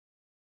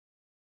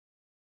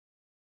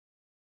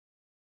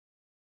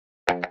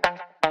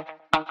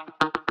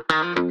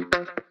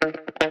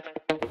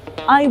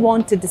I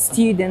wanted the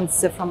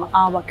students from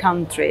our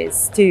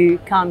countries to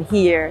come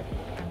here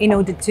in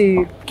order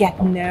to get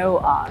to know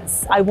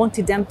us. I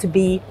wanted them to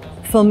be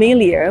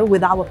familiar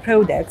with our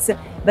products,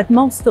 but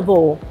most of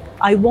all,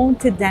 I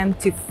wanted them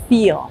to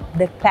feel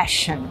the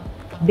passion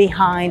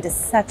behind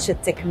such a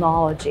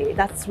technology.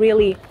 That's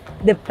really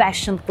the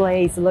passion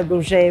place Le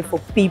Bourget for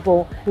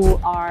people who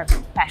are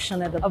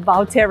passionate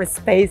about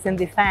aerospace and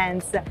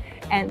defense.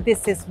 And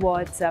this is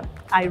what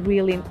I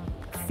really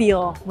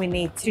feel we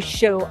need to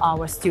show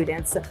our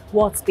students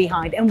what's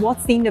behind and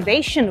what's the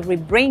innovation we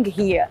bring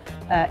here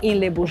in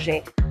Le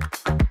Bourget.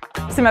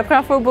 C'est ma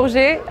première fois au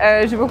Bourget.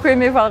 J'ai beaucoup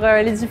aimé voir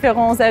les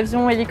différents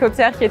avions,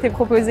 hélicoptères qui étaient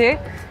proposés.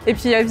 Et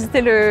puis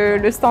visiter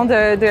le stand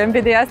de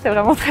MBDA, c'était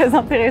vraiment très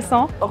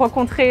intéressant.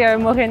 Rencontrer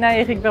Morena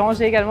et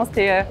Béranger également,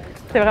 c'était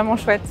vraiment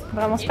chouette,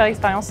 vraiment super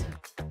expérience.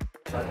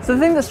 So the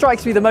thing that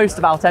strikes me the most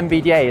about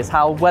MBDA is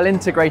how well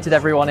integrated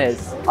everyone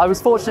is. I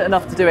was fortunate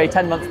enough to do a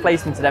 10-month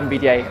placement at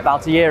MBDA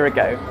about a year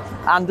ago,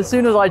 and as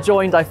soon as I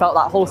joined I felt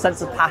that whole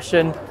sense of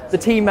passion. The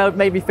team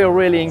made me feel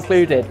really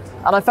included,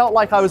 and I felt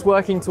like I was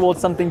working towards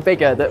something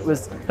bigger that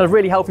was kind of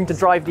really helping to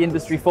drive the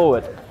industry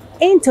forward.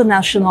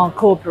 International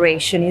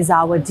cooperation is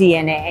our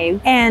DNA,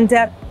 and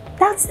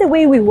that's the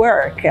way we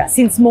work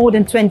since more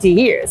than 20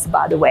 years,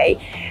 by the way.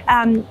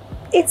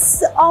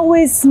 It's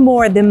always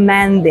more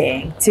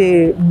demanding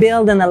to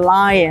build an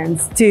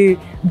alliance, to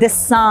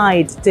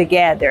decide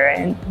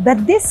together,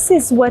 but this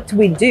is what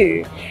we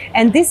do.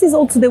 And this is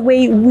also the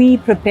way we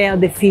prepare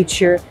the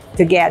future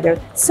together.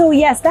 So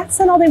yes,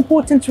 that's another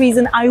important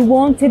reason I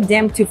wanted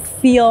them to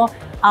feel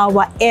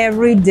our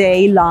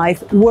everyday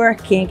life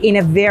working in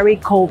a very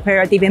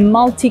cooperative and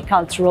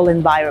multicultural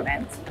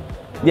environment.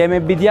 Di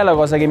MBDA la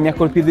cosa che mi ha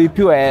colpito di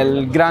più è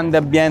il grande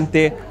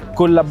ambiente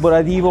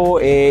collaborativo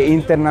e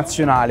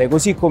internazionale,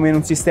 così come in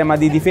un sistema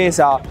di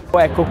difesa.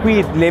 Ecco,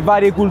 qui le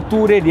varie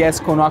culture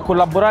riescono a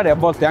collaborare, a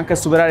volte anche a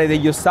superare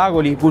degli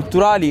ostacoli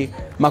culturali,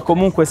 ma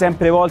comunque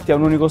sempre volti a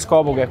un unico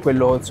scopo, che è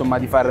quello, insomma,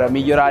 di far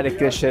migliorare e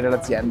crescere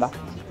l'azienda.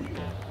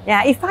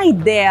 Yeah, if I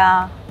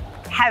dare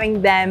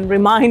having them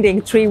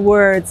reminding 3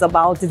 words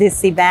about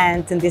this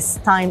event and this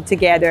time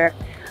together,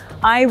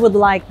 I would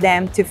like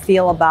them to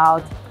feel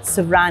about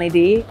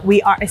sovereignty.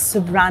 We are a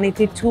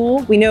sovereignty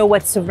tool. We know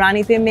what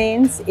sovereignty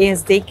means,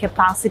 is the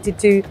capacity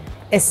to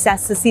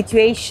assess a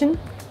situation,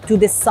 to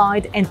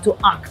decide and to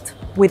act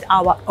with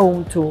our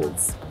own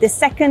tools. The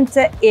second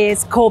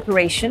is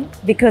cooperation,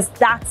 because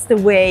that's the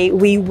way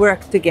we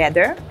work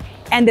together.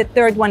 And the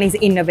third one is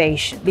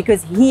innovation,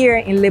 because here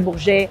in Le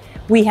Bourget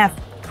we have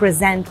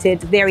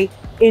presented very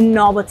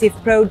innovative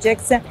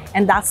projects,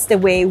 and that's the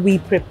way we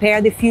prepare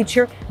the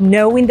future.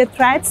 Knowing the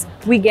threats,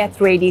 we get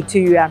ready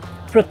to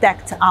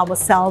protect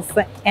ourselves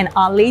and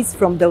allies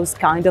from those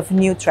kind of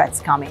new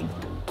threats coming.